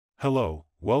Hello,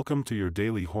 welcome to your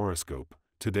daily horoscope.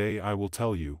 Today I will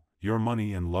tell you your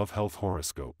money and love health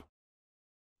horoscope.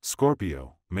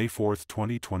 Scorpio, May 4th,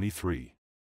 2023.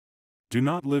 Do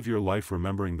not live your life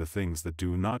remembering the things that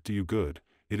do not do you good.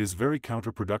 It is very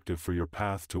counterproductive for your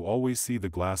path to always see the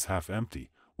glass half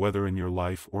empty, whether in your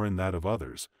life or in that of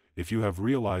others. If you have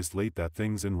realized late that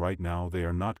things in right now they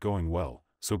are not going well,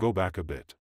 so go back a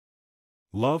bit.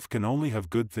 Love can only have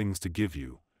good things to give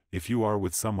you. If you are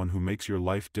with someone who makes your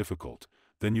life difficult,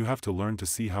 then you have to learn to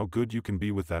see how good you can be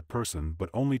with that person, but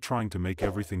only trying to make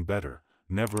everything better,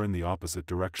 never in the opposite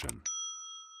direction.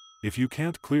 If you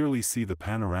can't clearly see the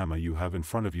panorama you have in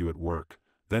front of you at work,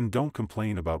 then don't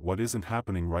complain about what isn't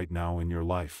happening right now in your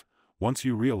life. Once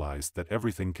you realize that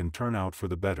everything can turn out for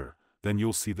the better, then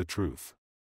you'll see the truth.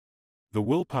 The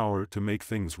willpower to make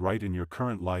things right in your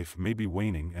current life may be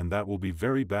waning, and that will be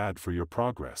very bad for your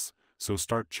progress, so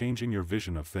start changing your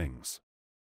vision of things.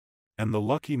 And the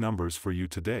lucky numbers for you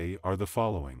today are the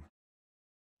following: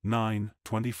 9,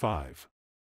 25,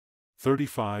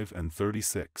 35 and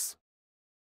 36.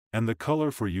 And the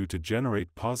color for you to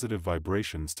generate positive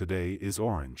vibrations today is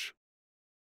orange.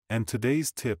 And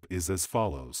today's tip is as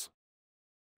follows.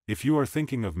 If you are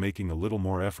thinking of making a little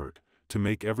more effort to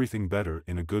make everything better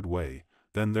in a good way,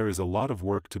 then there is a lot of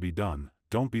work to be done.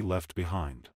 Don't be left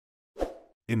behind.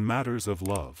 In matters of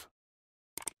love,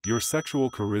 your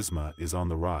sexual charisma is on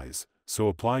the rise, so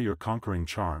apply your conquering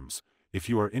charms if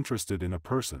you are interested in a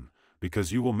person,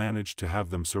 because you will manage to have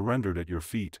them surrendered at your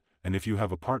feet, and if you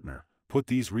have a partner, put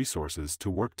these resources to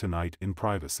work tonight in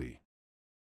privacy.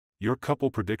 Your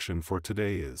couple prediction for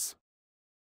today is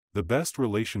the best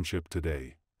relationship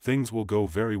today. Things will go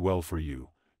very well for you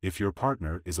if your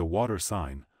partner is a water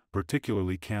sign,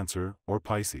 particularly Cancer or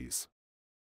Pisces.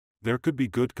 There could be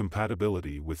good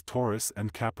compatibility with Taurus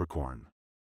and Capricorn.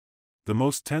 The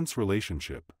most tense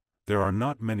relationship. There are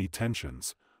not many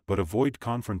tensions, but avoid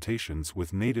confrontations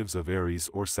with natives of Aries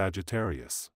or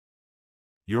Sagittarius.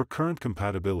 Your current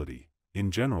compatibility.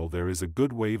 In general, there is a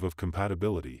good wave of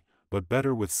compatibility, but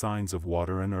better with signs of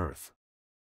water and earth.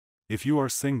 If you are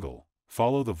single,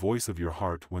 follow the voice of your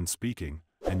heart when speaking,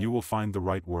 and you will find the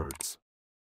right words.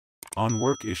 On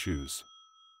work issues,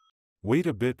 wait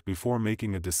a bit before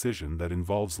making a decision that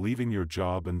involves leaving your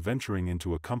job and venturing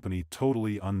into a company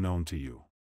totally unknown to you.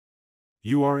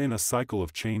 You are in a cycle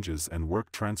of changes and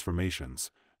work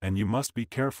transformations, and you must be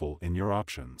careful in your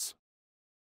options.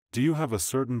 Do you have a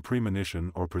certain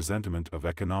premonition or presentiment of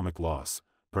economic loss,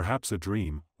 perhaps a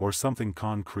dream or something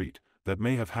concrete that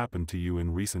may have happened to you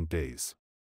in recent days?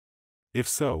 If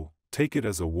so, take it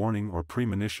as a warning or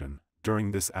premonition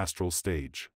during this astral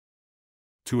stage.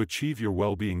 To achieve your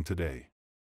well-being today,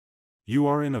 you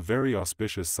are in a very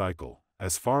auspicious cycle,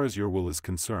 as far as your will is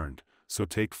concerned, so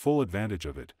take full advantage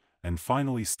of it, and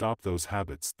finally stop those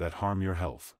habits that harm your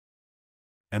health.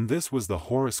 And this was the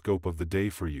horoscope of the day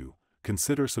for you.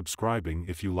 Consider subscribing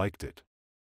if you liked it.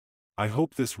 I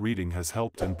hope this reading has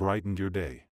helped and brightened your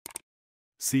day.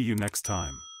 See you next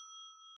time.